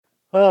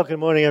Well, good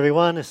morning,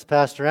 everyone. This is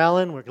Pastor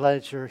Allen. We're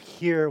glad that you're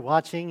here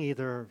watching,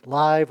 either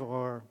live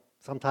or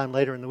sometime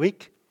later in the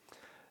week.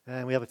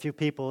 And we have a few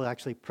people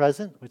actually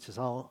present, which is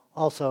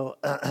also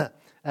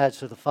adds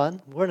to the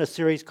fun. We're in a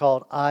series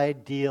called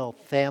Ideal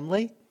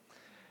Family.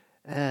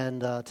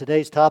 And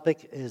today's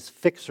topic is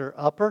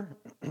Fixer-Upper.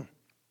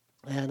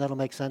 And that'll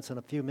make sense in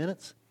a few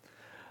minutes.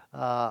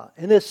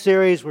 In this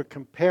series, we're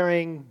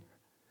comparing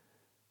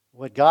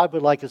what God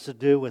would like us to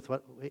do with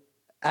what we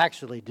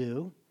actually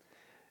do.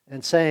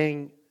 And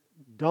saying,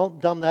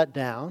 don't dumb that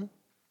down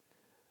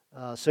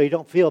so you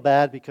don't feel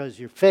bad because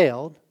you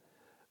failed,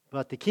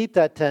 but to keep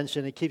that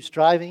tension and keep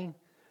striving,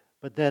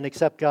 but then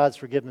accept God's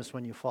forgiveness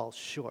when you fall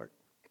short.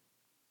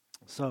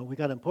 So we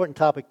got an important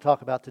topic to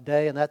talk about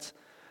today, and that's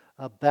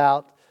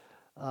about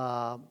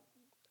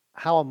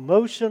how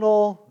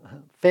emotional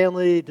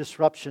family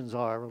disruptions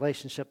are,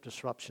 relationship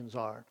disruptions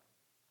are.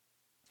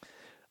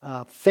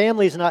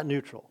 Family is not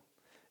neutral.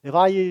 If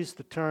I use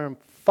the term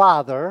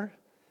father,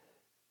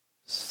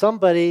 some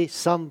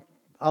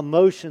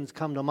emotions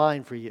come to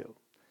mind for you.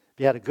 If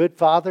you had a good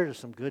father, there's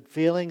some good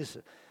feelings.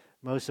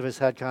 Most of us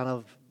had kind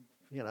of,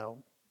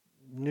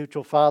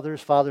 neutral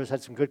fathers. Fathers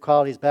had some good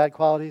qualities, bad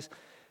qualities.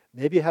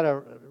 Maybe you had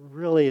a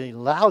really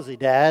lousy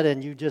dad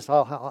and you just,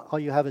 all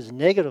you have is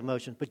negative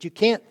emotions. But you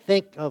can't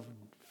think of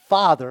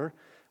father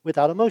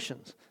without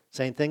emotions.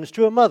 Same thing is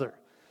true of mother.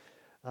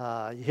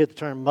 You hear the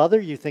term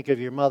mother, you think of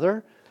your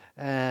mother.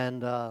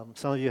 And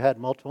some of you had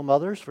multiple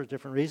mothers for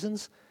different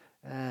reasons.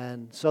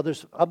 And so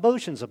there's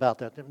emotions about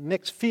that,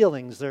 mixed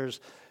feelings.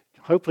 There's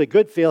hopefully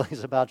good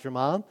feelings about your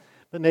mom,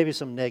 but maybe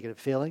some negative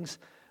feelings,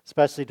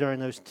 especially during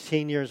those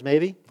teen years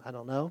maybe, I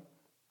don't know,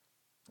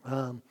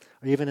 or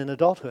even in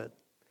adulthood.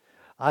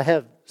 I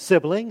have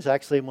siblings.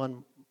 Actually,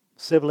 one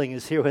sibling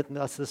is here with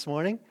us this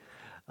morning.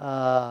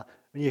 When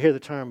you hear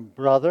the term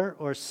brother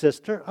or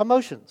sister,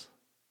 emotions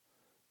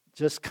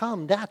just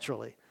come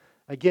naturally.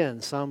 Again,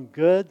 some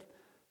good,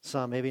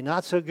 some maybe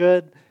not so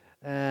good.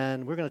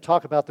 And we're going to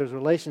talk about those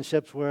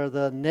relationships where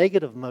the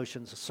negative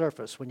emotions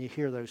surface when you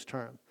hear those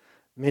terms.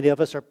 Many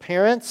of us are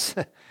parents.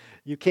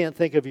 You can't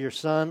think of your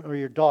son or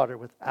your daughter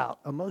without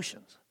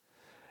emotions.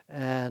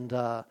 And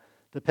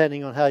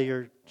depending on how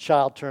your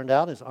child turned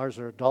out, as ours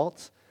are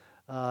adults,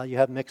 you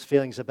have mixed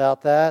feelings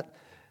about that.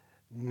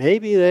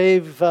 Maybe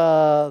they've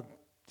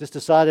just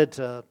decided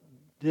to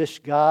dish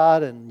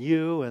God and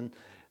you and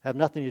have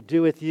nothing to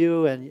do with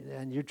you,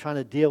 and you're trying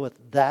to deal with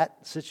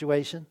that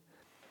situation.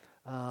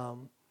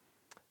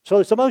 So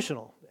it's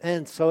emotional,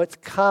 and so it's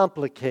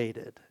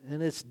complicated,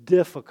 and it's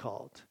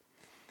difficult.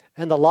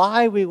 And the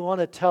lie we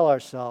want to tell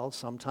ourselves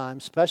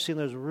sometimes, especially in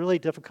those really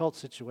difficult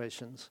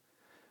situations,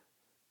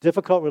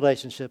 difficult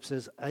relationships,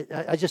 is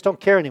I just don't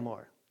care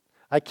anymore.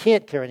 I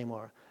can't care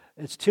anymore.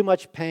 It's too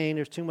much pain,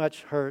 there's too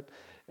much hurt,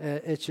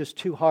 it's just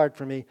too hard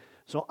for me.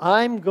 So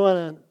I'm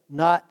going to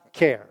not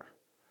care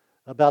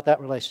about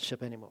that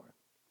relationship anymore.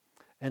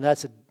 And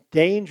that's a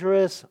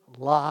dangerous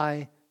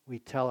lie we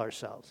tell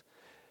ourselves.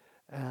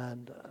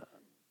 And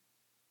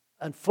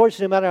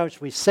unfortunately, no matter how much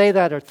we say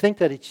that or think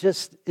that, it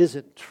just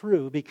isn't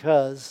true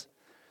because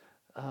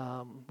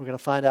we're going to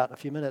find out in a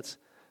few minutes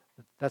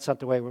that that's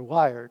not the way we're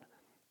wired.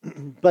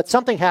 But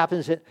something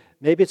happens.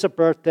 Maybe it's a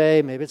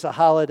birthday, maybe it's a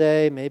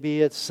holiday,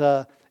 maybe it's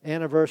an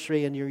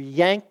anniversary, and you're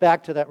yanked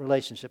back to that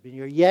relationship, and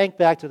you're yanked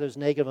back to those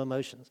negative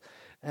emotions.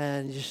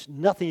 And there's just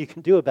nothing you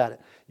can do about it.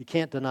 You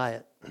can't deny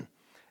it.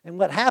 And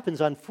what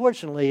happens,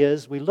 unfortunately,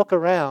 is we look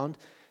around,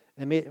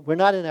 and we're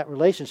not in that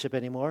relationship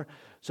anymore.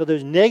 So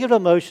those negative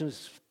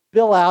emotions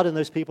spill out in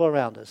those people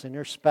around us, in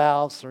your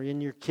spouse or in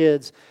your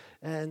kids.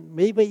 And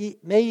maybe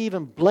may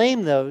even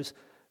blame those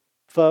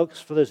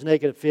folks for those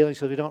negative feelings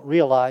because we don't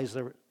realize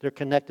they're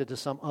connected to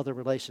some other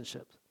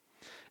relationships.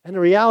 And the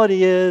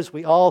reality is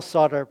we all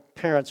sought our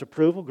parents'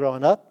 approval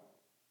growing up.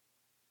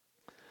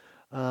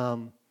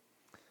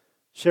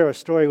 Share a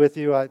story with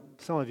you.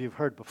 Some of you have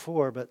heard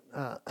before, but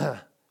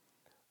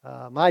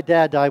my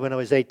dad died when I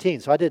was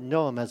 18, so I didn't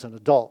know him as an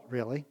adult,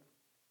 really.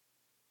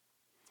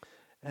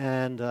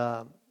 And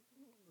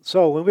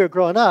so when we were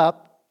growing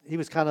up, he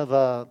was kind of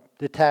a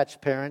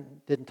detached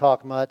parent, didn't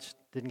talk much,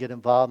 didn't get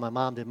involved. My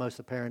mom did most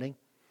of the parenting.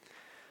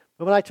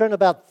 But when I turned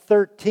about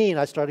 13,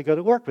 I started to go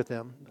to work with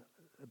him.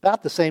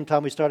 About the same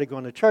time we started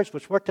going to church,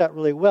 which worked out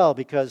really well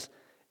because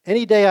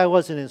any day I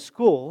wasn't in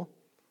school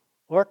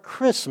or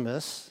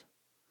Christmas,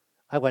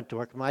 I went to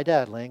work with my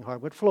dad laying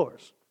hardwood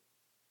floors.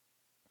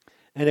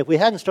 And if we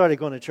hadn't started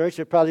going to church,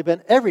 it'd probably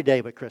been every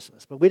day but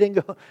Christmas. But we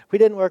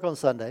didn't work on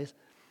Sundays,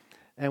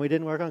 and we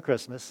didn't work on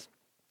Christmas.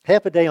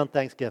 Half a day on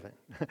Thanksgiving.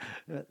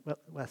 Well,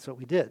 that's what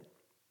we did.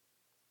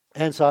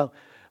 And so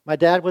my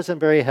dad wasn't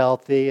very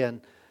healthy,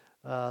 and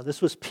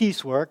this was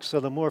piecework,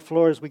 so the more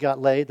floors we got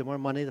laid, the more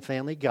money the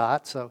family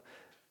got. So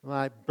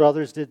my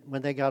brothers did,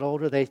 when they got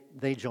older,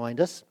 they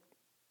joined us.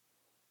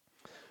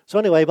 So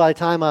anyway, by the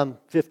time I'm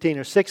 15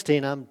 or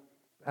 16, I'm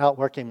out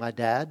working my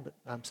dad, but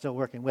I'm still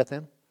working with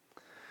him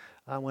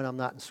when I'm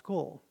not in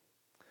school.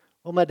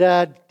 Well, my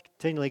dad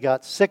continually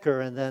got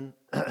sicker, and then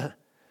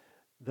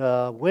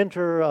the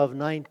winter of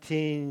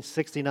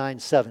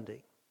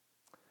 1969-70,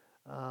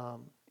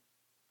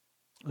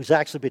 It was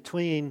actually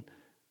between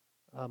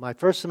my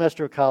first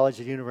semester of college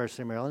at the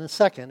University of Maryland and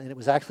second, and it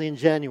was actually in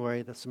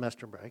January, the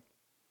semester break.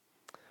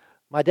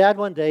 My dad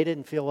one day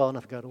didn't feel well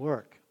enough to go to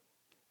work,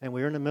 and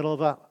we were in the middle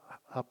of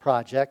a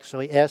project, so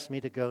he asked me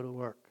to go to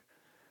work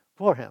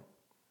for him,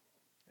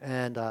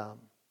 and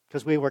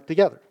because we worked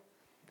together.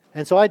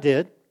 And so I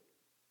did,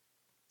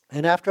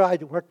 and after I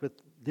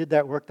did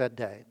that work that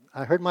day,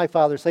 I heard my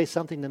father say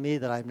something to me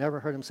that I've never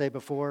heard him say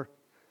before,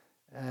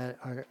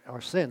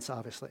 or since,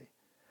 obviously.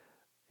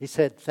 He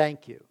said,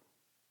 "Thank you."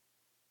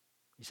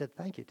 He said,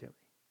 "Thank you" to me.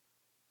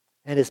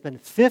 And it's been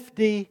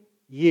 50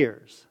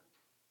 years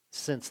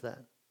since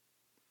then.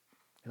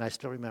 And I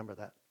still remember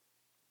that.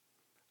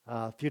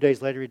 A few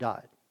days later, he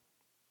died.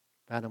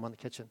 Found him on the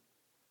kitchen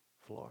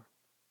floor.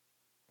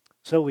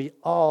 So we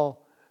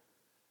all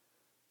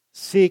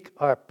seek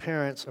our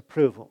parents'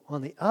 approval.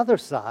 On the other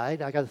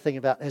side, I got to think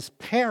about, as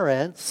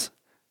parents,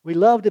 we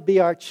love to be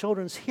our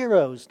children's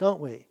heroes, don't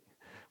we?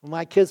 When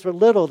my kids were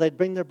little, they'd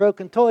bring their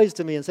broken toys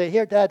to me and say,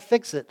 "Here, Dad,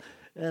 fix it."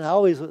 And I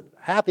always was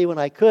happy when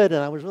I could,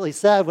 and I was really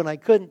sad when I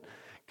couldn't,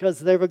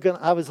 because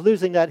I was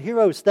losing that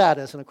hero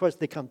status. And of course,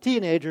 they become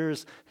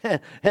teenagers,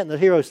 and the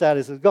hero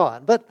status is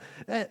gone. But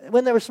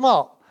when they were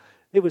small,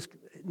 it was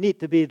neat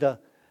to be the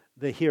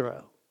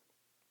hero.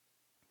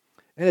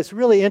 And it's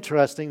really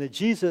interesting that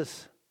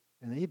Jesus,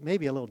 and it may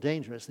be a little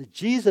dangerous, that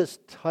Jesus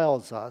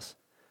tells us,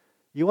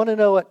 you want to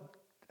know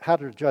how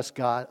to address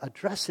God,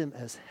 address him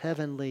as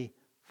Heavenly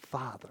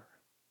Father.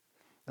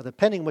 Now,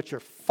 depending on what your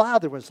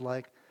father was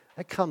like,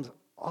 that comes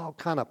all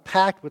kind of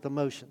packed with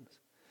emotions.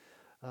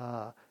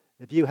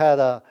 If you had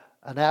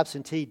an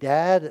absentee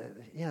dad,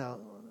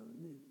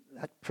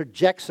 that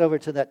projects over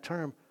to that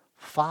term,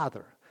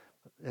 father.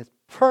 A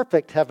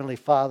perfect Heavenly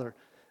Father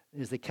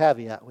is the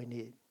caveat we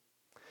need.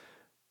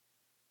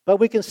 But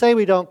we can say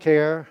we don't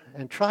care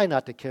and try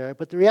not to care,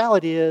 but the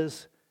reality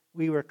is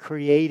we were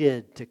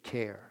created to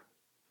care.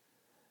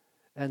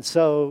 And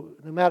so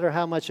no matter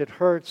how much it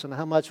hurts and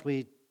how much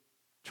we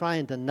try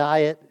and deny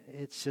it,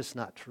 it's just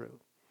not true.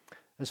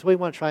 And so we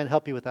want to try and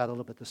help you with that a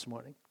little bit this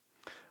morning.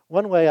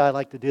 One way I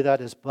like to do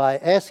that is by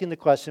asking the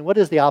question, what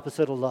is the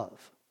opposite of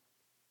love?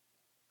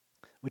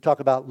 We talk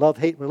about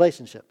love-hate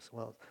relationships.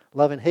 Well,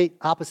 love and hate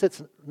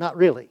opposites? Not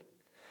really.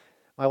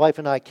 My wife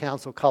and I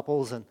counsel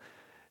couples,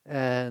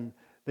 and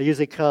they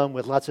usually come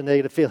with lots of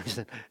negative feelings,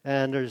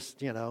 and there's,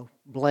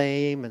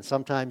 blame and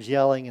sometimes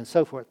yelling and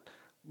so forth.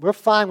 We're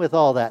fine with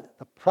all that.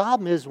 The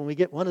problem is when we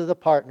get one of the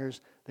partners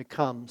that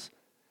comes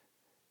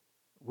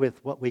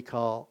with what we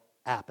call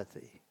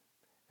apathy.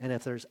 And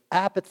if there's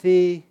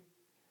apathy,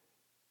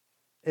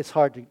 it's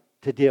hard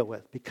to deal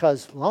with,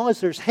 because as long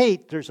as there's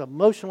hate, there's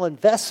emotional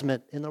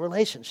investment in the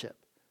relationship.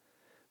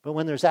 But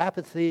when there's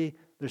apathy,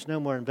 there's no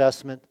more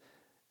investment.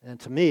 And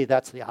to me,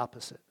 that's the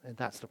opposite, and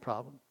that's the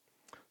problem.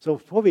 So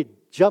before we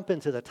jump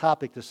into the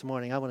topic this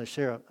morning, I want to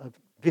share a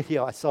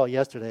video I saw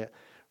yesterday. It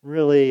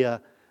really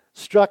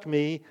struck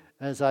me,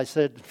 as I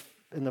said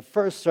in the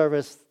first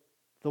service.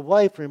 The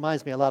wife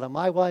reminds me a lot of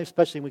my wife,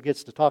 especially when it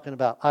gets to talking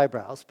about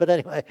eyebrows. But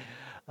anyway,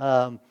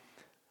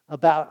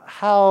 about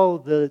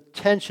how the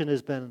tension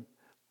has been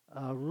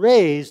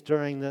raised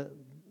during the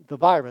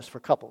virus for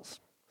couples.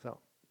 So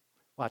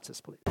watch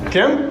this, please.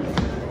 Kim?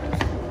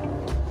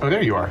 Oh,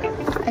 there you are.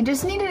 I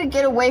just needed to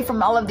get away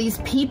from all of these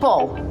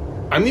people.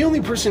 I'm the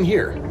only person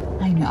here.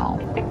 I know.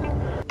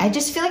 I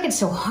just feel like it's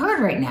so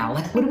hard right now.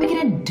 Like, what are we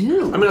going to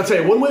do? I mean, I'll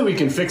tell you, one way we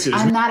can fix it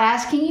is... I'm not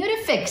asking you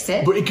to fix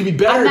it. But it could be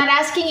better. I'm not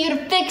asking you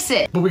to fix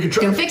it. But we could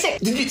try... Don't fix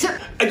it.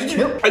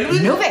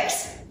 No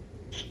fix.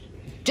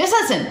 Just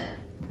listen.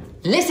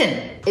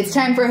 Listen. It's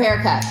time for a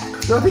haircut.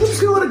 No, I think I'm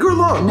just going to let it grow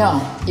long.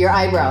 No, your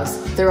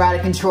eyebrows. They're out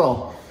of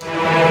control.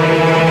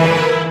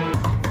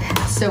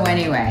 So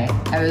anyway,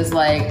 I was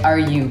like, are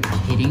you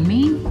kidding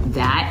me?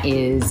 That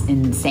is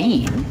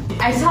insane.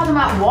 I saw them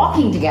out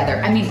walking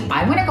together. I mean,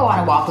 I want to go on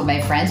a walk with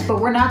my friends,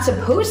 but we're not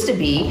supposed to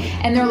be.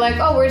 And they're like,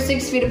 oh, we're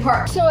 6 feet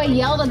apart. So I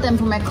yelled at them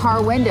from my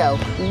car window.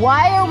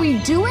 Why are we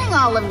doing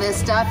all of this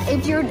stuff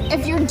if you're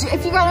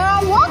going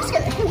on walks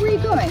together? Hey, where are you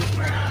going?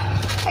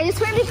 I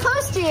just want to be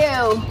close to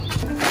you.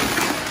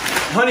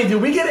 Honey,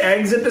 did we get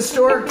eggs at the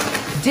store?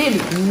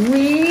 Did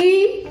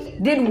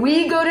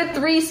we go to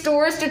 3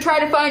 stores to try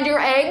to find your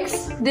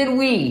eggs? Did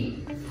we?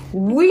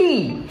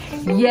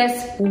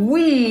 Yes,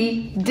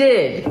 we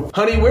did.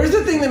 Honey, where's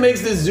the thing that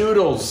makes the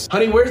zoodles?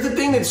 Honey, where's the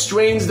thing that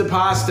strains the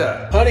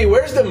pasta? Honey,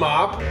 where's the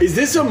mop? Is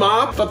this a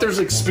mop? I thought there's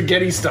like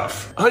spaghetti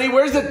stuff. Honey,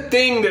 where's the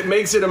thing that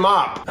makes it a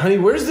mop? Honey,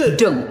 where's the...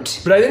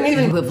 Don't. But I didn't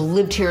even... You have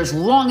lived here as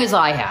long as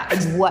I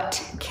have.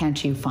 What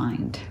can't you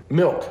find?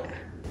 Milk.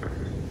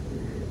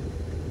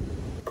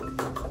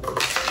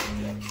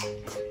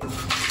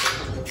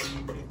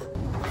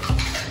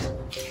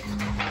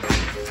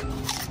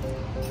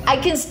 I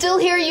can still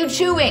hear you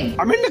chewing.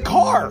 I'm in the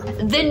car.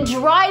 Then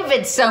drive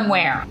it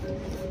somewhere.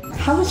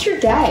 How was your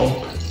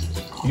day?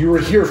 You were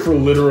here for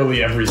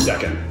literally every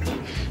second.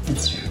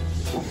 That's true.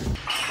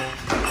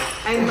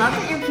 I love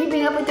that you're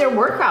keeping up with their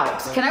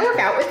workouts. Can I work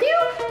out with you?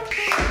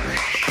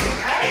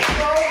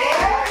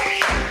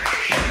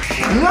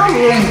 You're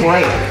doing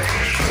great.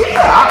 Good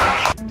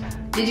job.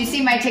 Did you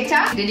see my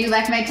TikTok? Did you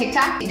like my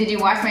TikTok? Did you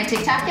watch my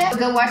TikTok yet?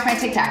 Go watch my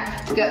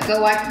TikTok.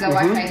 Go watch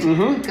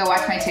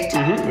my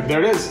TikTok.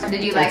 There it is.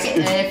 Did you like it?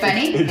 Is it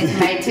funny? Is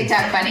my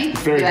TikTok funny?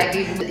 Very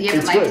good. You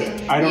haven't liked it.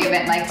 You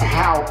haven't liked it.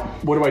 How?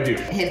 What do I do?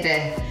 Hit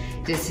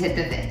the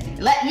thing.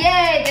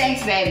 Yay!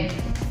 Thanks, babe.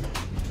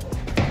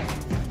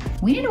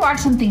 We need to watch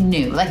something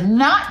new, like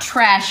not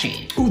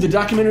trashy. Ooh, the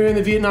documentary on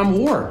the Vietnam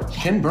War.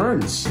 Ken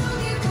Burns.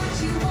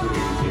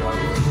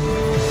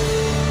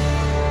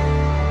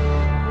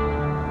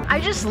 I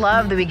just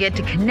love that we get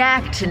to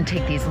connect and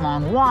take these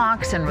long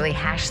walks and really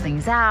hash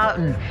things out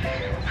and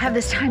have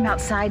this time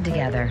outside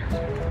together.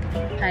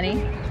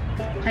 Honey,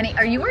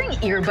 are you wearing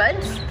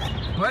earbuds?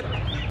 What?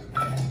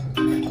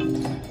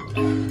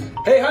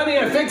 Hey, honey,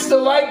 I fixed the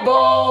light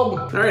bulb.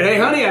 All right, hey,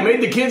 honey, I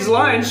made the kids'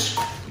 lunch.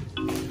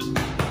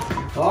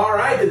 All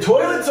right, the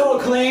toilet's all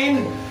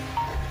clean.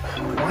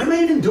 Why am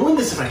I even doing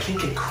this if I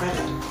can't get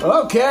credit?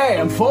 Okay,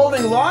 I'm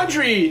folding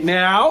laundry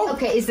now.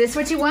 Okay, is this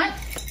what you want?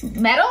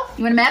 Metal?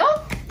 You want a metal?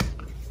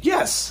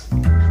 Yes.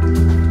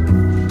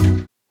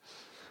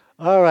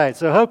 All right,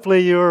 so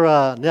hopefully you're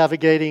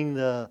navigating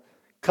the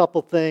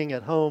couple thing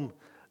at home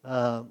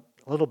a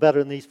little better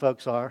than these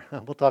folks are.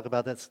 We'll talk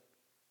about this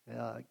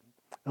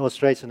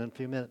illustration in a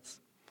few minutes.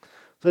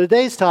 So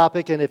today's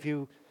topic, and if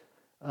you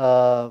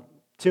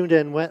tuned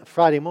in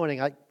Friday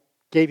morning, I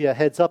gave you a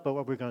heads up of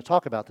what we're going to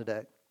talk about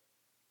today.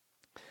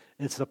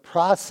 It's the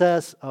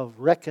process of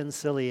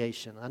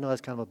reconciliation. I know that's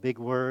kind of a big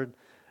word.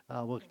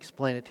 We'll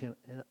explain it to you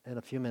in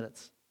a few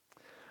minutes.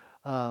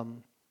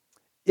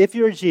 If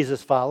you're a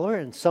Jesus follower,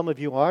 and some of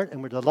you aren't,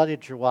 and we're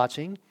delighted you're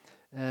watching,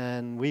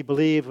 and we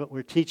believe what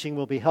we're teaching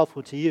will be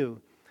helpful to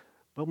you,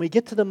 but when we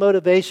get to the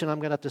motivation, I'm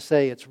going to have to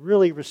say it's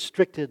really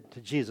restricted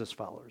to Jesus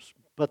followers.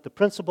 But the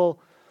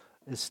principle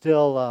is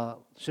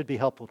still should be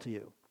helpful to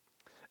you.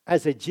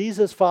 As a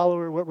Jesus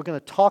follower, what we're going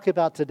to talk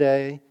about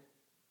today,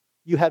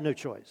 you have no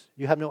choice.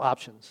 You have no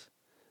options.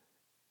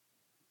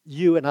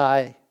 You and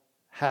I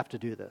have to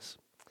do this.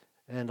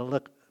 And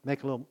it'll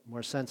make a little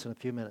more sense in a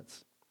few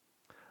minutes.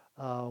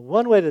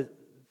 One way to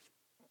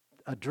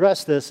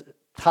address this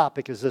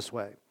topic is this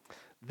way.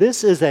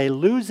 This is a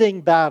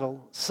losing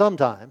battle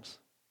sometimes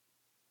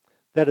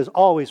that is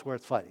always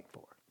worth fighting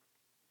for.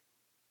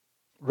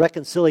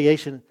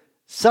 Reconciliation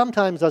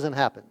sometimes doesn't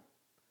happen.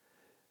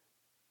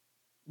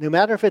 No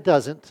matter if it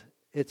doesn't,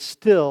 it's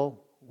still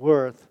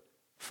worth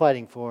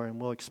fighting for, and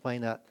we'll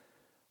explain that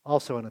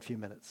also in a few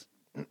minutes.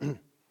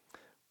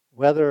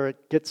 Whether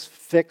it gets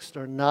fixed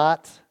or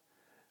not,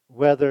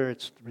 whether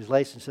its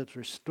relationships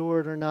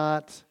restored or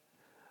not,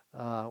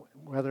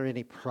 whether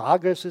any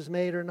progress is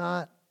made or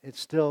not, it's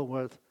still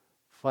worth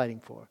fighting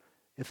for.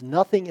 If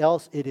nothing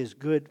else, it is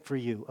good for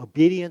you.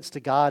 Obedience to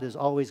God is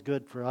always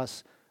good for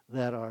us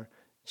that are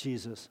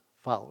Jesus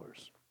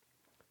followers.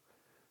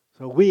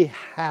 So we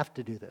have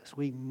to do this.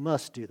 We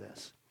must do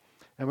this.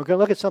 And we're going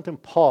to look at something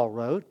Paul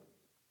wrote,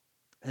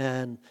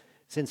 and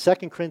it's in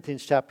 2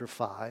 Corinthians chapter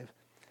 5,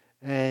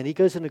 and he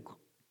goes into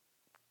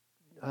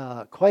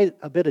quite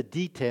a bit of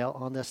detail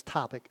on this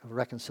topic of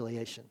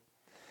reconciliation.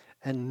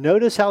 And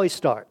notice how he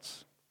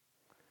starts.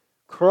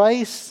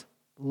 Christ's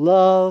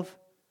love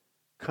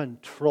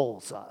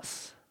controls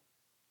us.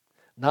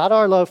 Not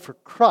our love for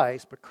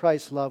Christ, but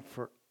Christ's love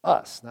for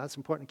us. Now, that's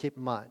important to keep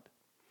in mind.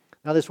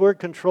 Now, this word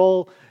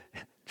control,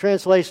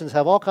 translations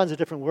have all kinds of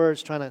different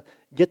words trying to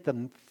get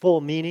the full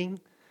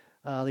meaning.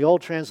 The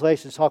old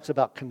translation talks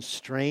about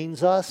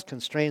constrains us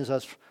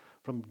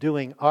from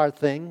doing our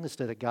thing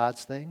instead of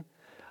God's thing.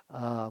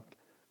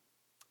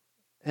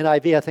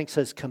 NIV, I think,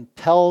 says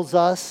compels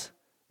us,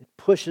 it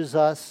pushes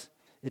us,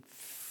 it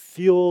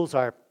fuels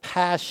our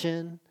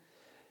passion,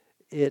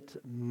 it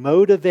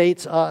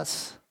motivates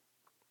us.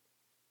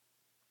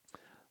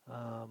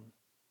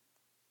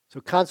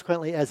 So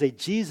consequently, as a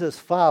Jesus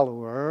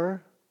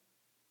follower,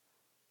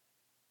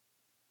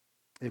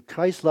 if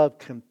Christ's love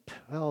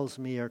compels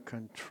me or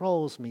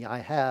controls me, I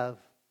have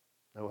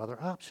no other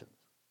options.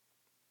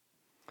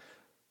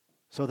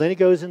 So then he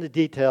goes into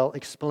detail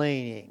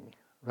explaining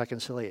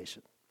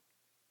reconciliation.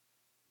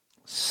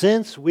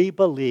 Since we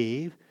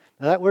believe,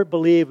 now that word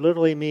believe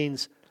literally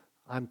means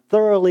I'm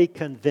thoroughly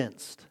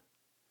convinced.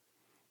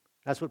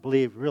 That's what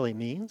believe really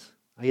means.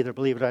 I either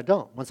believe it or I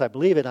don't. Once I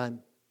believe it,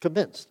 I'm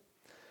convinced.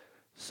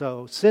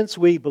 So since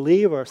we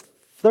believe or are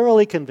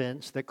thoroughly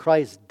convinced that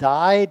Christ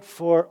died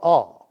for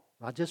all,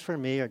 not just for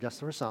me or just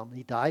for some,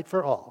 he died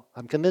for all.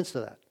 I'm convinced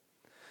of that.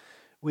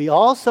 We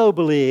also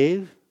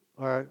believe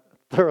or are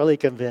thoroughly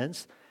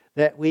convinced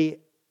that we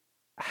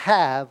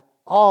have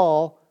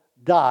all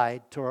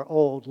died to our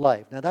old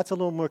life. Now that's a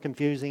little more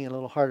confusing and a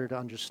little harder to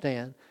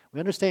understand. We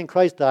understand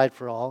Christ died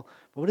for all,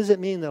 but what does it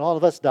mean that all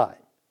of us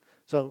died?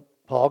 So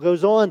Paul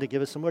goes on to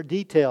give us some more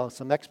detail,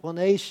 some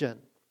explanation.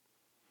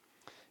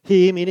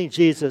 He, meaning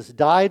Jesus,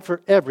 died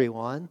for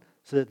everyone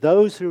so that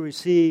those who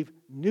receive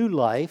new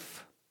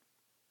life,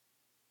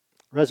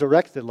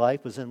 resurrected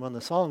life was in one of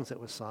the songs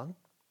that was sung,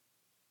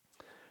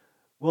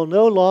 will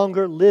no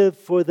longer live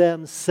for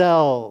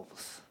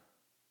themselves.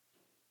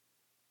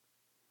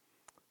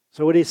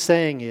 So what he's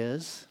saying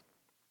is,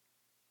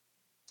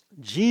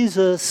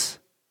 Jesus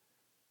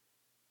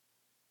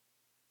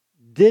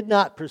did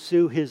not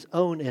pursue his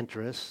own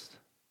interests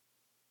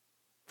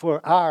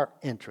for our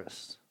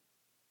interests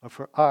or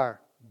for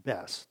our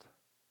best.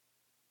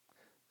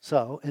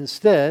 So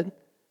instead,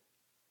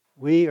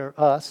 we or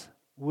us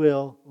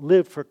will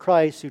live for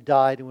Christ who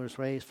died and was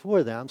raised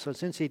for them. So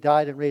since he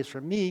died and raised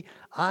for me,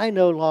 I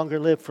no longer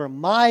live for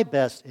my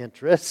best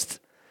interest,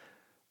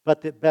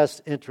 but the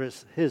best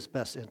interest, his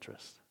best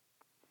interest.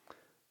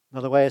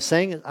 Another way of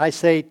saying it, I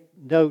say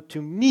no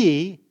to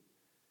me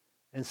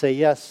and say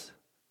yes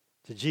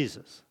to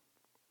Jesus.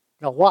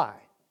 Now why?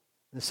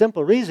 The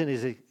simple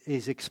reason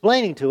he's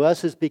explaining to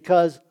us is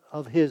because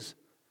of his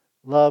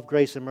love,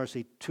 grace, and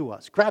mercy to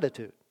us.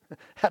 Gratitude.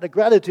 Out of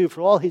gratitude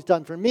for all he's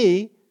done for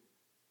me,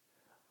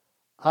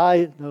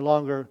 I no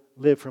longer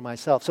live for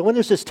myself. So when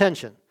there's this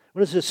tension,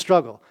 when there's this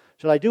struggle,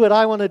 should I do what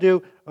I want to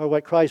do or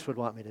what Christ would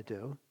want me to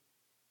do?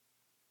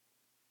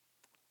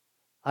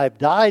 I've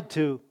died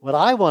to what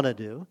I want to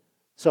do,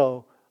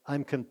 so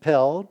I'm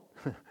compelled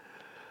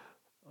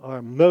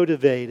or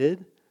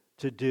motivated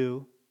to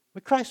do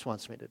what Christ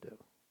wants me to do.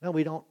 Now,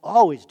 we don't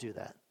always do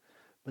that,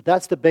 but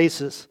that's the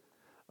basis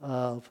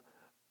of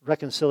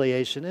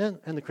reconciliation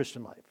and the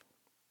Christian life.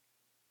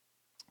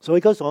 So he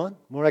goes on,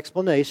 more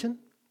explanation.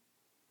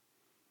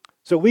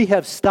 So we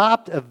have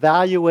stopped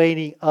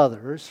evaluating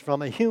others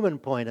from a human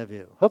point of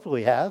view.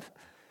 Hopefully we have.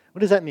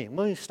 What does that mean?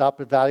 Well, we stop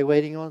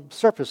evaluating on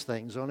surface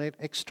things, on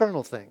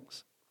external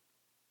things.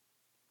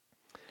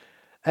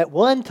 At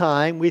one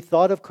time, we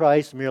thought of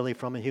Christ merely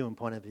from a human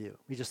point of view.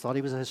 We just thought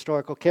he was a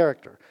historical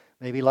character.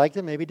 Maybe liked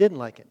him, maybe didn't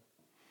like him.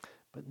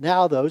 But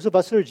now, those of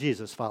us that are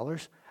Jesus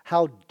followers,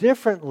 how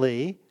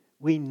differently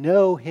we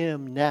know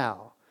him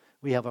now.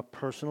 We have a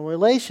personal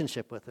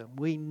relationship with him.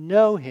 We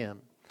know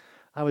him.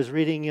 I was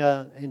reading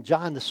in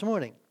John this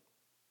morning,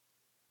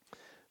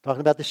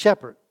 talking about the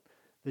shepherd.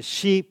 The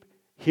sheep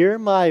hear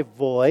my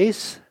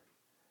voice.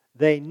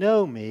 They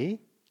know me,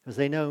 because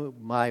they know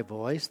my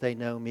voice. They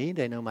know me.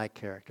 They know my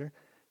character.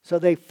 So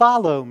they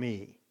follow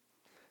me.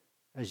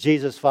 As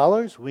Jesus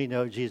followers, we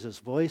know Jesus'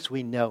 voice.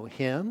 We know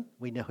him.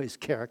 We know his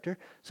character.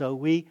 So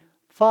we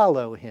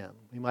follow him.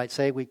 We might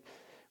say we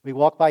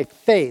walk by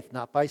faith,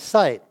 not by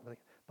sight,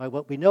 by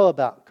what we know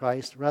about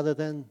Christ, rather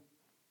than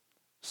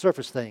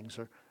surface things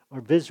or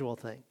visual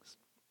things.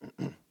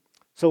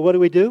 So what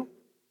do?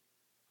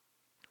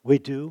 We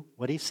do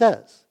what he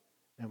says.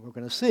 And we're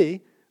going to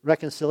see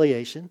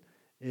reconciliation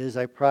is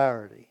a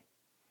priority.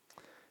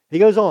 He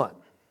goes on.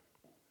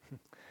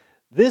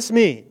 This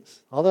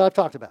means, all that I've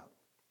talked about,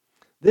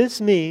 this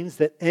means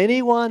that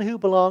anyone who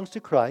belongs to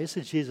Christ,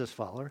 a Jesus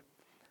follower,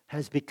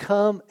 has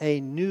become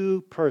a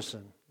new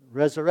person,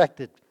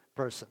 resurrected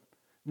person,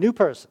 new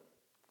person.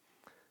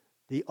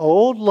 The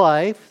old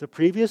life, the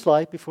previous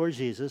life before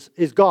Jesus,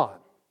 is gone.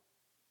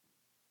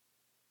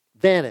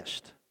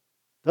 Vanished.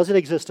 Doesn't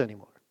exist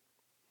anymore.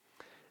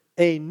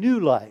 A new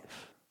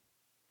life,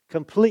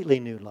 completely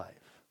new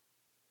life,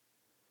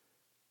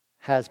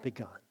 has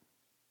begun.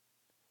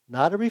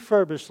 Not a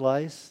refurbished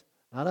life,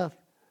 not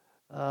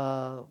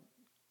a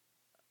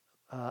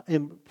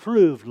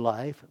improved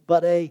life,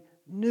 but a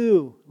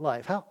new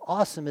life. How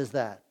awesome is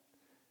that?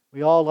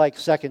 We all like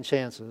second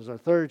chances or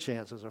third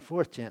chances or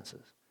fourth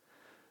chances.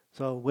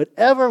 So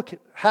whatever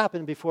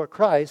happened before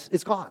Christ,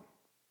 it's gone.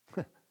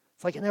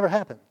 It's like it never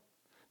happened.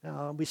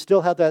 Now, we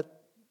still have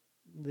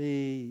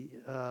the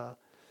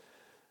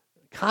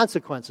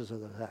consequences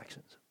of those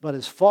actions. But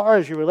as far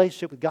as your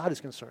relationship with God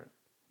is concerned,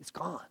 it's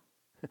gone.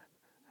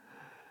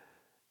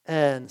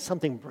 And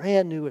something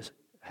brand new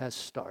has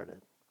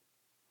started.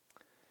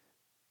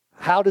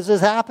 How does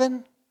this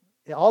happen?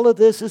 All of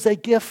this is a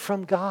gift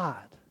from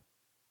God.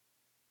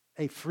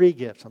 A free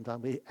gift.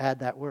 Sometimes we add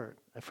that word,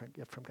 a free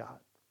gift from God.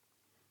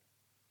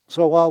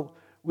 So while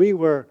we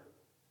were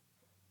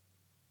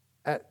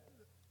at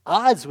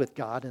odds with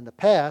God in the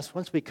past,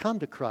 once we come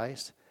to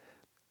Christ,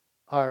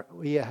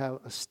 we have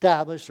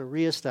established or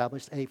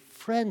reestablished a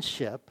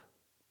friendship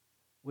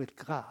with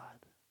God.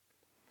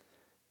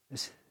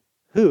 It's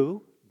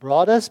who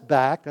brought us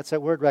back, that's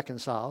that word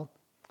reconciled,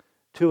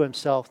 to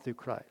himself through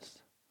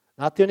Christ.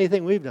 Not through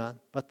anything we've done,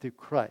 but through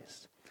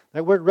Christ.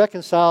 That word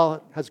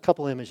reconcile has a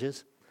couple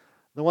images.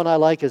 The one I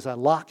like is a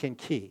lock and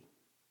key.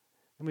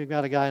 And we've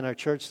got a guy in our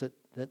church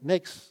that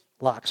makes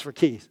locks for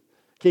keys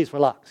for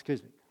locks,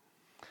 excuse me.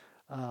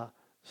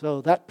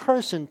 So that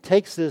person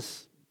takes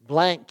this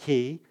blank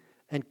key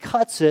and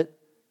cuts it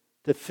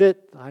to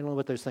fit, I don't know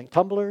what those things,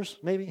 tumblers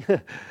maybe,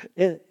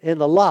 in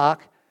the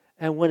lock.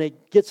 And when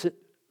it gets it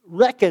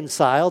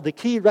reconciled, the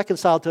key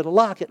reconciled to the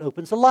lock, it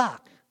opens the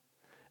lock.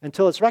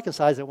 Until it's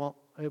reconciled, it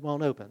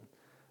won't open.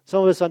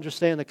 Some of us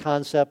understand the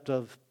concept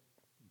of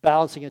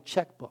balancing a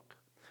checkbook.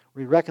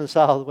 We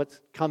reconcile what's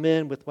come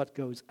in with what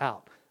goes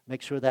out.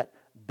 Make sure that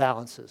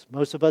balances.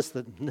 Most of us,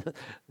 the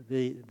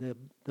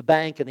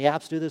bank and the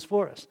apps do this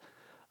for us.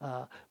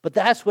 But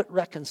that's what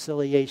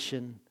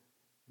reconciliation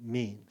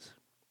means.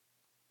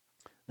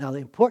 Now, the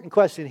important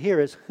question here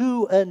is,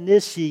 who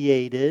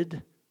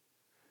initiated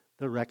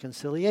the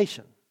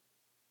reconciliation?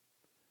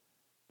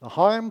 The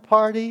harm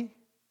party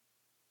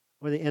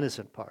or the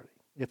innocent party,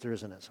 if there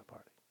is an innocent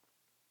party?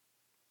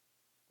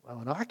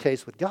 Well, in our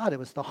case with God, it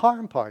was the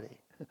harm party.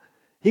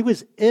 He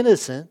was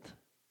innocent,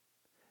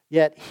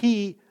 yet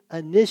he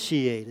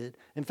initiated.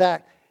 In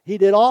fact, he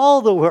did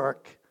all the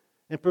work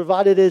and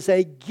provided as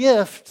a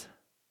gift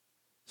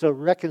so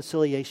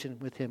reconciliation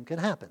with him can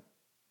happen.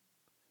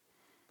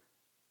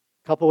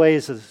 A couple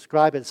ways to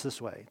describe it this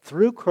way.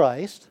 Through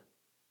Christ,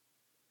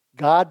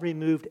 God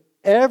removed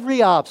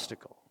every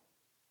obstacle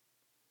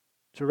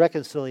to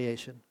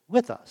reconciliation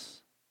with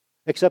us,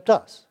 except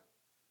us.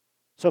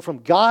 So from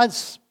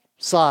God's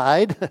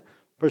side,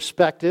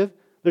 perspective,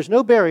 there's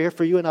no barrier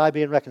for you and I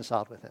being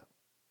reconciled with him.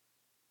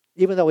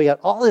 Even though we had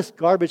all this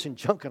garbage and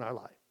junk in our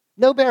life.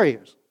 No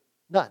barriers.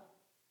 None.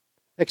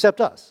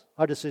 Except us.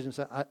 Our decision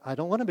said, I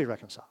don't want to be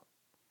reconciled.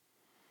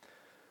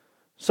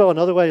 So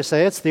another way to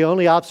say it's the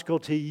only obstacle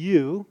to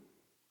you,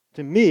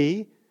 to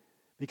me,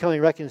 becoming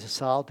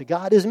reconciled to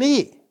God is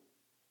me.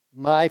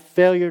 My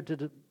failure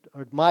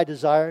or my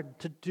desire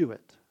to do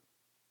it.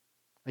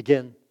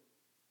 Again,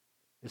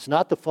 it's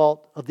not the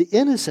fault of the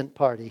innocent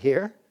party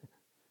here.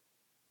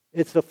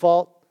 It's the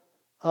fault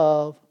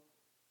of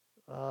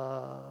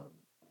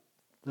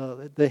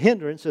the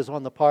hindrance is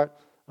on the part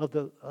of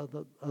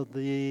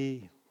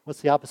the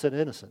what's the opposite of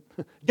innocent?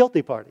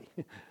 Guilty party.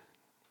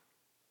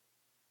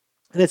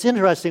 And it's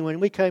interesting, when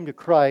we came to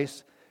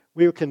Christ,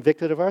 we were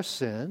convicted of our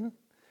sin.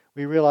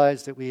 We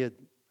realized that we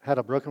had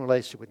a broken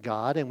relationship with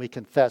God, and we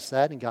confessed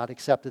that, and God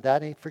accepted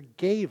that, and he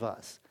forgave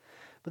us.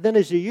 But then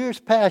as the years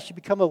pass, you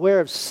become aware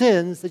of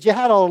sins that you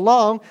had all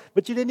along,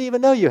 but you didn't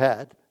even know you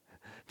had,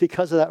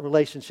 because of that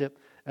relationship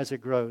as it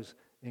grows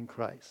in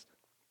Christ.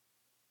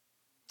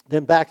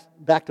 Then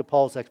back to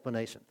Paul's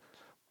explanation.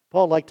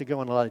 Paul liked to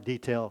go in a lot of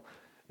detail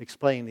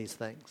explaining these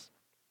things.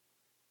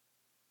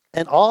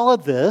 And all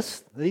of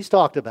this that he's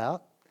talked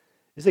about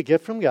is a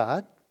gift from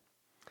God.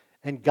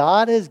 And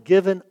God has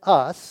given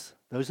us,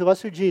 those of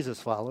us who are Jesus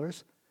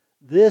followers,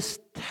 this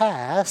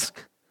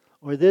task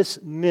or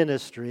this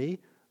ministry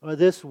or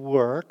this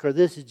work or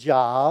this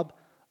job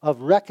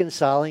of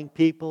reconciling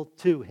people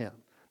to him.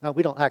 Now,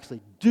 we don't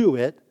actually do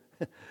it,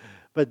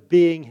 but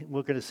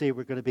we're going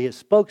to be a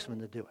spokesman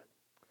to do it.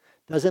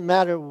 Doesn't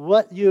matter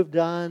what you've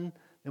done,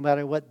 no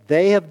matter what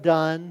they have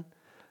done.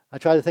 I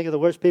try to think of the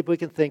worst people we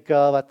can think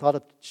of. I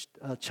thought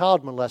of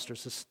child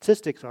molesters. The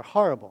statistics are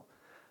horrible.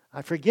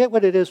 I forget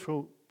what it is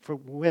for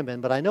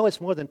women, but I know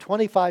it's more than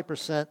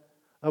 25%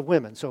 of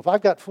women. So if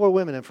I've got 4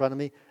 women in front of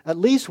me, at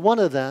least one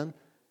of them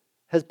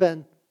has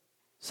been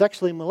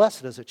sexually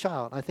molested as a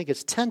child. I think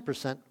it's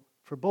 10%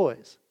 for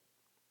boys.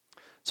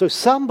 So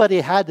somebody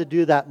had to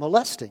do that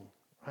molesting,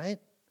 right?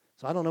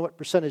 So I don't know what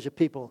percentage of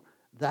people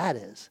that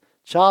is.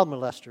 Child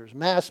molesters,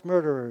 mass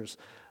murderers,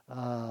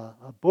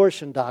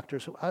 abortion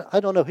doctors. I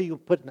don't know who you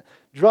put in,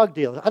 drug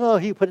dealers. I don't know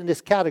who you put in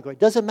this category. It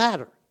doesn't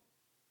matter.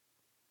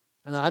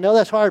 And I know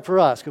that's hard for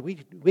us because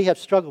we have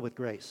struggled with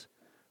grace.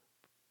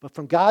 But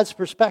from God's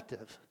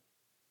perspective,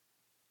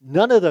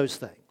 none of those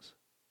things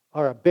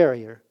are a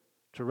barrier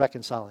to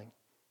reconciling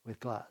with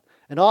God.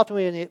 And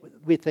often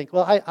we think,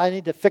 well, I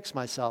need to fix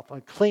myself.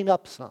 I clean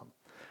up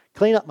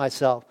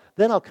myself,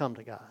 then I'll come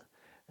to God.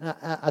 And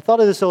I thought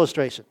of this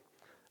illustration.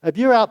 If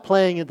you're out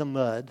playing in the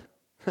mud,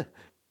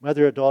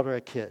 whether you're an adult or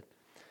a kid,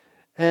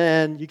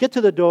 and you get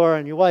to the door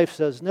and your wife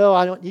says, no,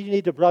 I don't. You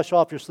need to brush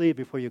off your sleeve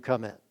before you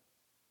come in.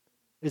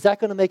 Is that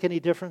going to make any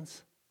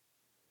difference?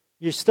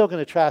 You're still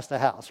going to trash the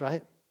house,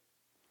 right?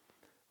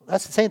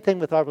 That's the same thing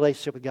with our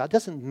relationship with God. It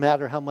doesn't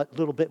matter how much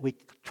little bit we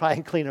try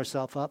and clean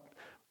ourselves up,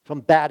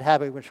 some bad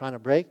habit we're trying to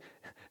break.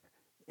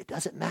 It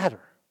doesn't matter.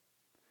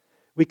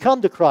 We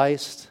come to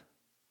Christ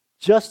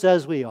just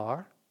as we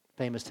are,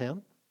 famous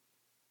hymn,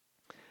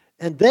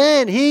 and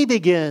then he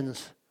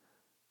begins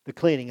the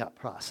cleaning up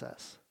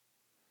process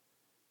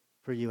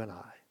for you and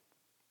I.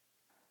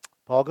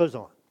 Paul goes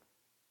on.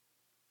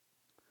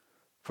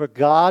 For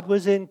God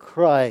was in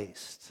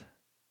Christ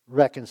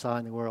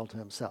reconciling the world to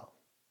himself.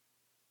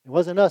 It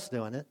wasn't us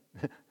doing it.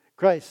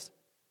 Christ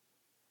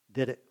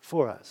did it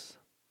for us.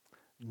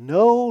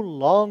 No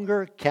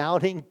longer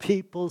counting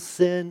people's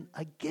sin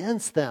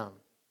against them.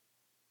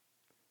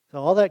 So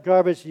all that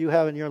garbage you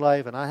have in your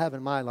life and I have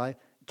in my life,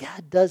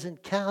 God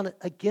doesn't count it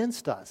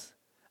against us.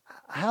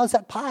 How is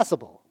that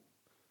possible?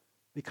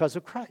 Because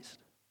of Christ.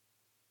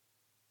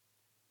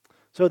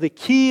 So the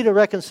key to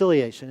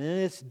reconciliation,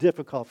 and it's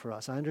difficult for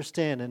us, I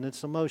understand, and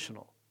it's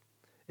emotional,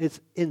 it's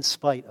in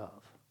spite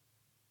of.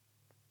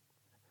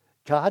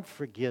 God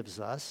forgives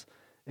us,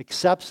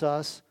 accepts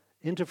us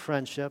into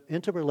friendship,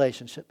 into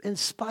relationship, in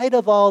spite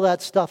of all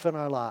that stuff in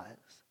our lives.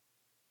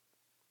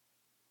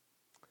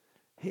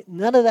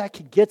 None of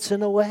that gets in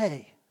the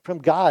way from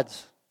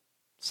God's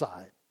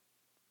side.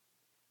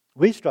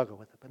 We struggle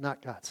with it, but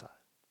not God's side.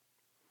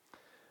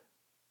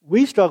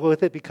 We struggle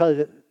with it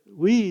because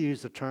we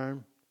use the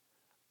term,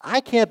 I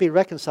can't be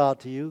reconciled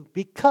to you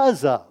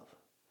because of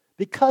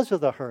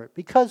the hurt,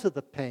 because of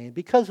the pain,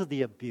 because of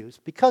the abuse,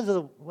 because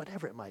of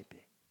whatever it might be.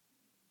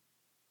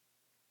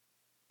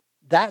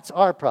 That's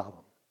our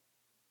problem.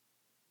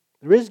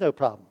 There is no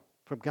problem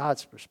from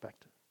God's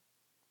perspective.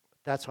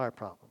 That's our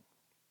problem.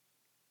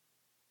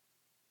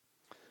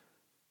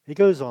 He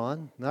goes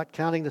on, not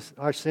counting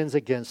our sins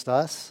against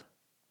us,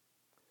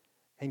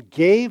 and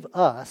gave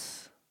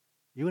us,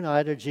 you and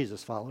I, they're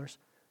Jesus followers,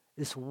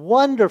 this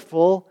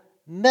wonderful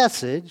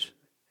message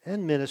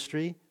and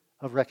ministry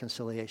of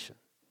reconciliation.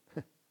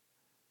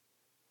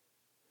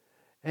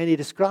 And he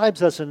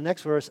describes us in the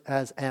next verse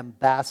as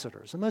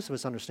ambassadors. And most of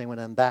us understand what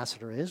an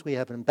ambassador is. We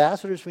have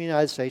ambassadors from the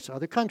United States to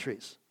other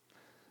countries.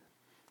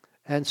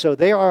 And so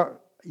they are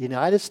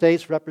United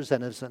States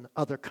representatives in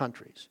other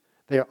countries.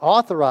 They are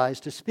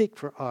authorized to speak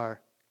for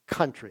our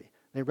country.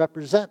 They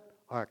represent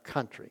our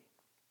country.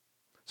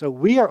 So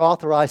we are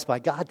authorized by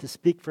God to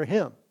speak for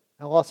Him.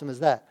 How awesome is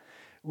that?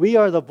 We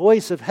are the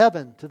voice of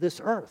heaven to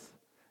this earth.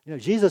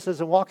 Jesus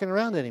isn't walking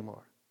around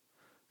anymore.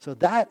 So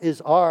that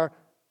is our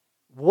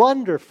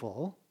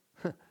wonderful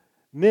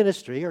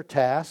ministry or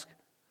task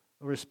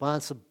or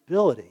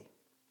responsibility.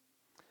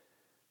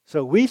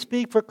 So we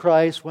speak for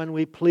Christ when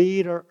we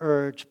plead or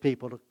urge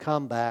people to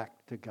come back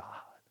to God,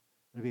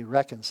 to be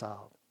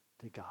reconciled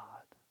to God.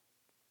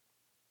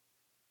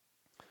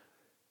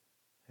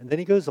 And then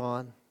he goes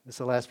on. This is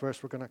the last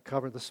verse we're going to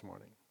cover this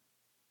morning.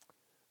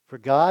 For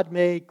God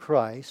made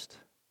Christ,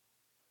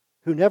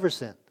 who never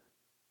sinned,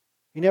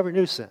 he never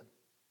knew sin,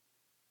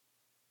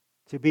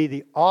 to be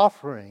the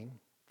offering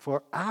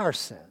for our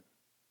sin.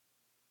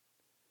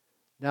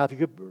 Now,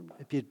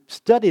 if you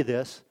study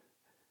this,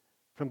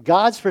 from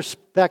God's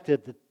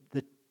perspective,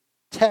 the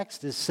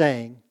text is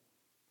saying,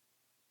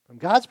 from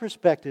God's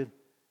perspective,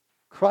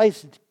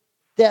 Christ's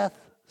death,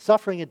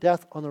 suffering and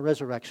death on the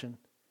resurrection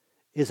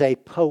is a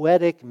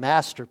poetic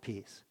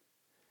masterpiece.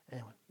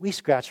 And we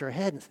scratch our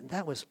head and think,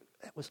 that was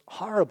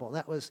horrible.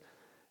 That was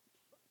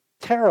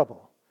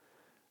terrible.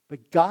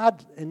 But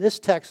God, in this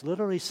text,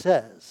 literally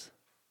says,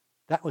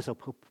 that was a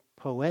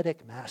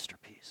poetic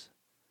masterpiece.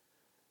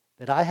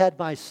 That I had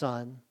my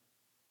son,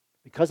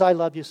 because I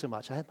love you so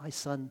much, I had my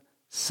son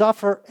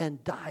suffer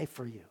and die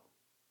for you.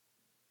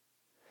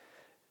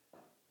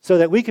 So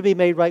that we could be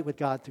made right with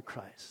God through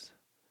Christ.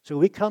 So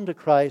we come to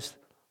Christ,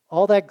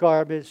 all that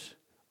garbage,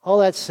 all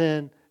that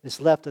sin is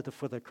left at the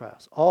foot of the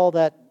cross. All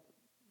that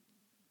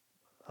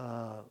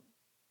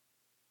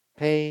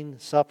pain,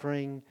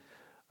 suffering,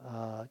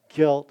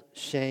 guilt,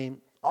 shame,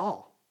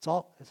 it's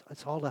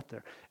all left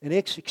there. And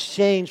it's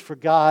exchanged for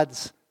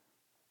God's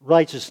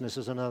righteousness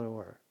is another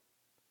word.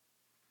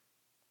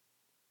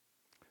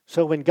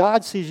 So when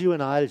God sees you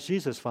and I as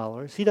Jesus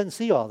followers, He doesn't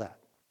see all that.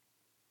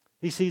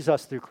 He sees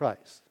us through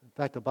Christ. In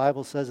fact, the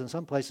Bible says in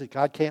some places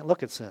God can't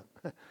look at sin.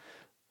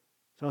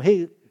 So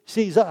He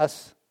sees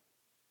us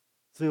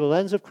through the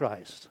lens of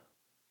Christ.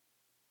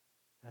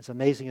 As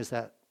amazing as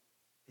that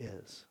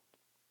is.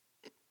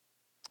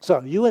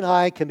 So you and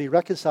I can be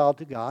reconciled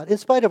to God in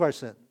spite of our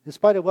sin, in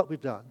spite of what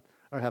we've done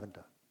or haven't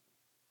done,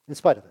 in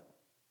spite of it.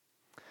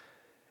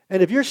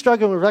 And if you're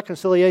struggling with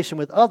reconciliation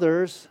with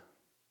others,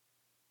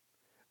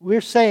 we're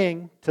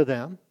saying to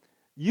them,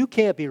 you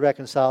can't be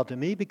reconciled to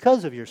me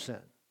because of your sin,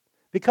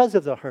 because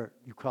of the hurt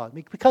you caused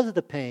me, because of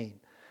the pain,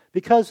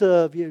 because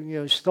of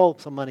you stole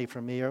some money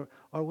from me or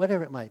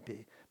whatever it might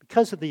be,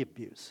 because of the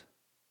abuse.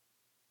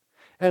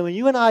 And when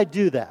you and I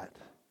do that,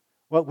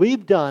 what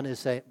we've done is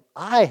say,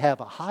 I have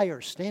a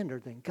higher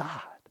standard than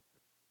God.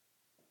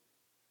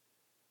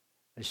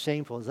 As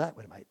shameful as that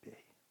might be.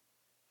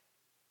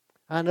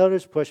 I know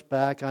there's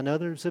pushback. I know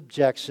there's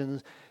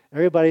objections.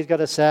 Everybody's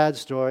got a sad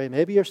story.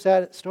 Maybe your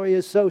sad story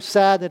is so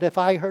sad that if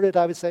I heard it,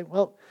 I would say,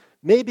 well,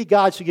 maybe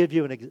God should give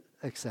you an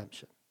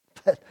exemption.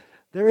 But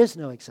there is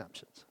no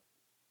exemptions.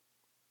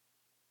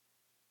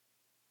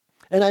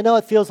 And I know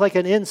it feels like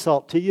an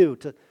insult to you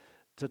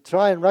to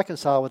try and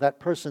reconcile with that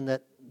person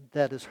that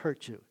has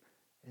hurt you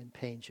and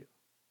pained you.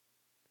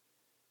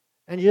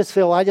 And you just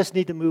feel, I just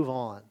need to move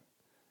on.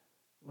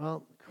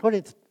 Well,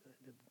 according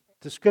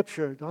to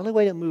Scripture, the only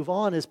way to move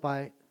on is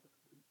by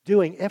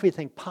doing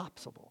everything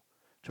possible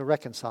to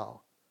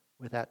reconcile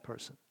with that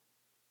person.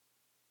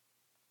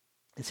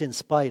 It's in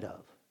spite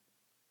of.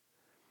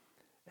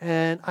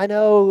 And I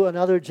know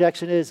another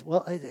objection is,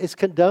 well, it's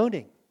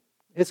condoning.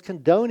 It's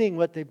condoning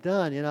what they've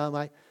done.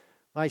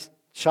 My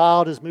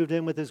child has moved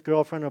in with his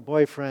girlfriend or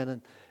boyfriend,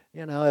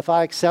 and if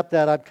I accept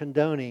that, I'm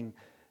condoning.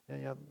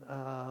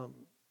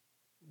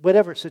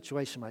 Whatever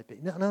situation might be.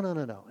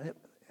 No.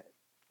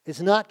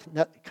 It's not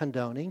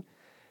condoning.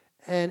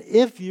 And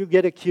if you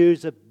get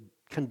accused of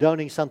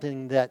condoning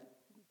something that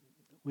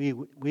we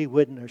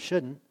wouldn't or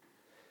shouldn't,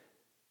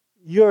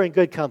 you're in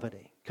good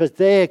company, because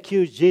they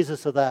accuse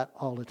Jesus of that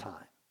all the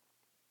time.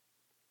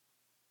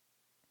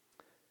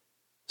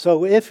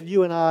 So if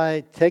you and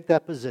I take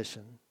that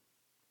position,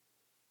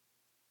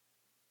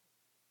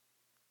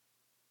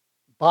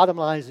 bottom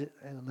line is,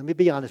 and let me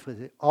be honest with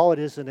you, all it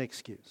is an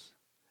excuse.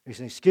 It's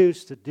an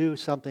excuse to do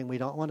something we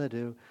don't want to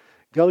do,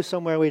 go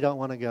somewhere we don't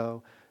want to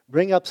go,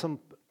 bring up some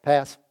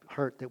past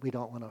hurt that we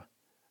don't want to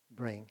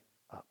bring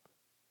up.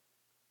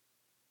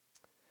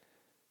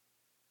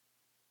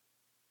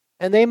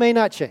 And they may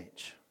not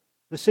change.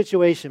 The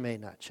situation may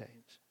not change.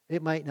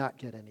 It might not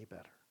get any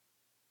better.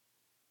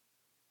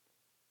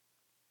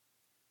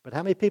 But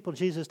how many people did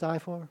Jesus die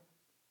for?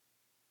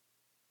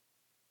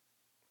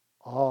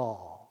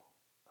 All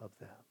of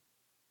them.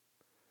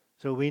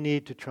 So we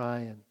need to try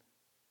and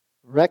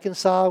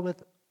reconcile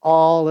with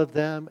all of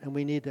them, and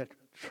we need to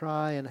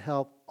try and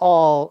help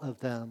all of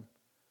them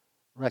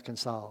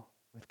reconcile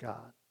with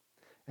God.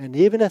 And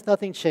even if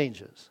nothing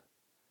changes,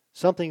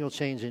 something will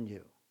change in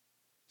you.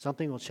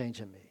 Something will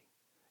change in me.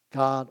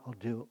 God will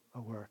do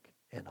a work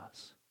in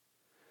us.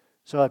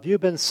 So if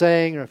you've been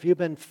saying, or if you've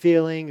been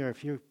feeling, or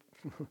if you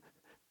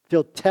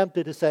feel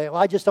tempted to say,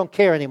 well, I just don't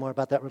care anymore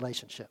about that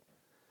relationship,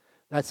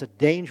 that's a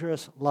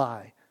dangerous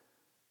lie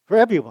for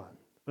everyone,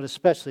 but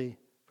especially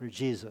for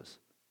Jesus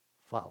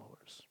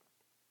followers.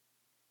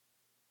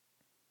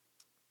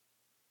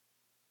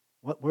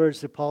 What words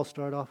did Paul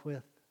start off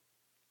with?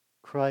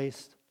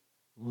 Christ,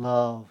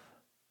 love,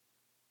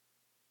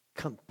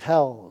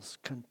 compels,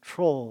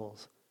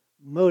 controls,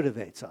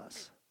 motivates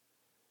us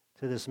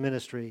to this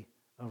ministry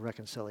of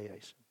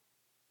reconciliation.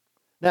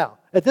 Now,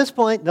 at this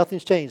point,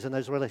 nothing's changed in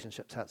those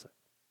relationships, has it?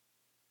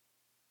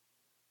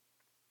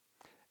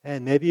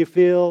 And maybe you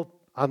feel,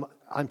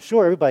 I'm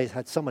sure everybody's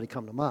had somebody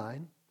come to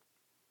mind,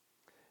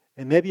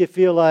 and maybe you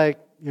feel like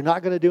you're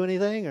not going to do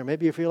anything, or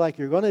maybe you feel like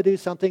you're going to do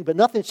something, but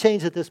nothing's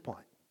changed at this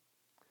point.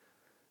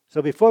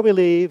 So before we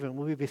leave, and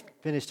we'll be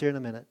finished here in a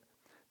minute,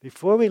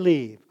 before we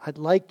leave, I'd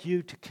like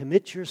you to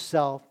commit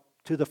yourself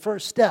to the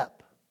first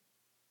step.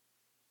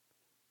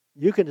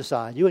 You can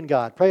decide, you and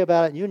God, pray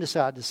about it, and you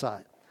can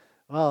decide.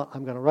 Well,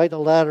 I'm going to write a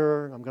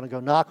letter, I'm going to go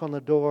knock on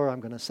the door,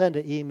 I'm going to send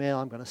an email,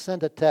 I'm going to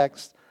send a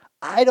text.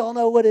 I don't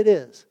know what it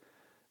is,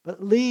 but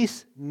at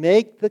least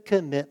make the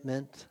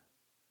commitment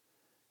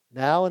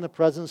now in the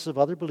presence of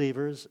other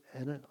believers,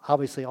 and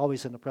obviously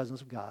always in the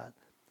presence of God,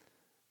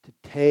 to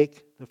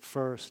take the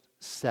first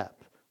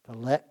step, to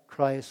let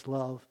Christ's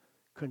love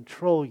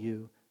control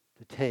you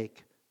to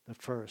take the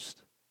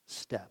first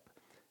step.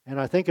 And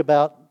I think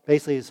about,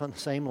 basically it's on the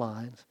same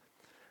lines,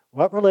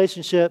 what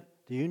relationship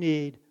do you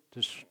need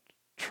to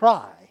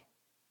strive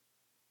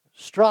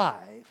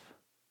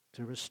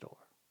to restore?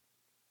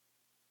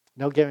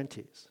 No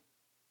guarantees,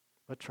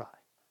 but try.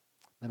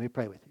 Let me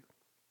pray with you.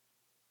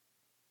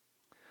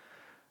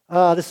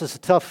 This is a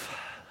tough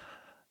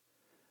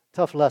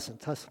lesson,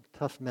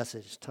 tough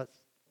message,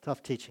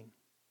 tough teaching.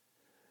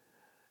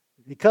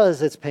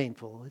 Because it's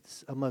painful,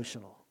 it's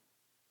emotional.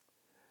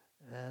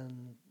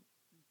 And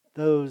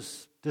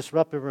those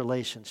disruptive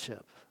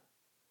relationships,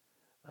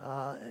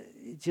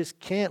 you just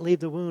can't leave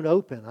the wound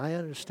open. I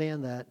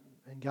understand that.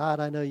 And God,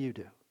 I know you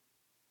do.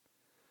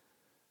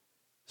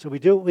 So we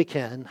do what we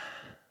can.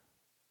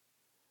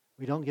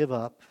 We don't give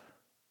up.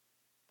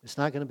 It's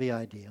not going to be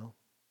ideal.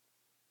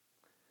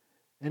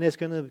 And it's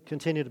going to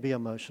continue to be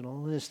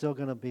emotional, and it's still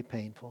going to be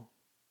painful.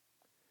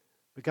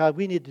 But God,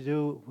 we need to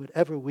do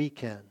whatever we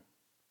can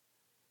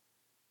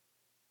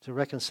to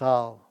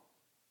reconcile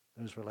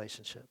those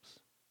relationships.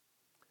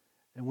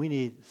 And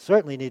we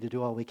certainly need to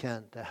do all we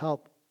can to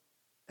help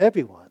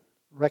everyone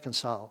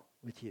reconcile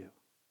with you,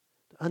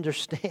 to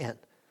understand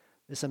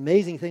this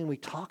amazing thing we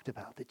talked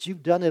about, that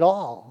you've done it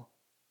all,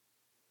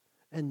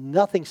 and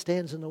nothing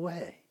stands in the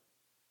way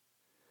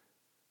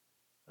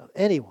of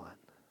anyone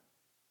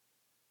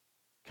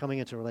coming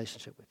into a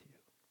relationship with you.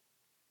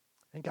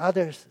 And God,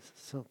 there's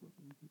some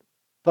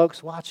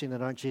folks watching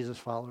that aren't Jesus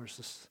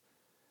followers,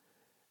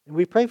 and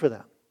we pray for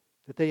them,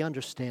 that they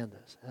understand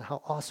this and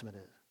how awesome it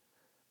is.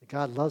 That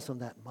God loves them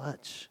that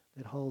much.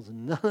 It holds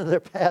none of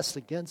their past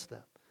against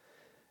them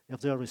if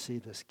they'll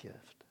receive this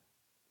gift.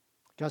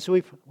 God, so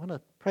we want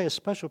to pray a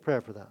special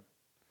prayer for them.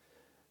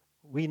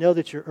 We know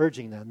that you're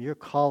urging them, you're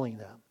calling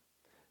them,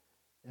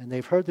 and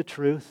they've heard the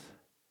truth.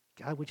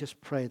 God, we just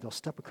pray they'll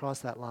step across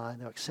that line,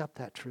 they'll accept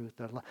that truth,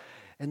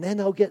 and then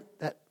they'll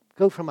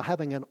go from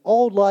having an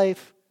old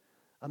life,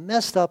 a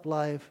messed up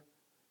life,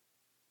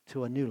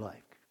 to a new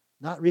life.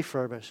 Not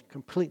refurbished,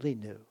 completely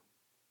new.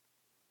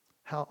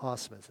 How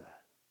awesome is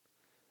that?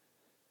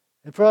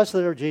 And for us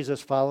that are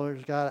Jesus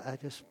followers, God, I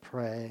just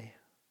pray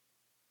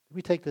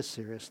we take this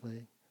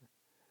seriously.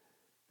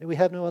 That we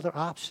have no other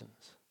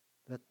options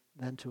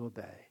than to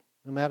obey,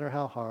 no matter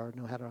how hard,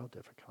 no matter how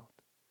difficult.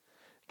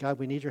 God,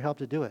 we need your help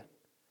to do it.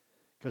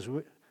 Because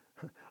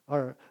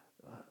our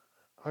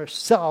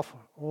self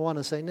will want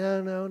to say,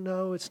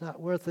 no, it's not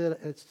worth it.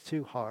 It's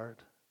too hard.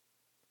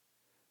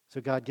 So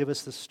God, give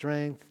us the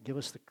strength, give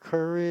us the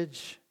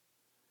courage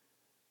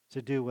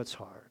to do what's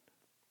hard.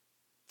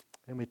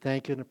 And we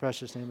thank you in the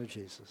precious name of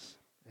Jesus.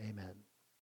 Amen.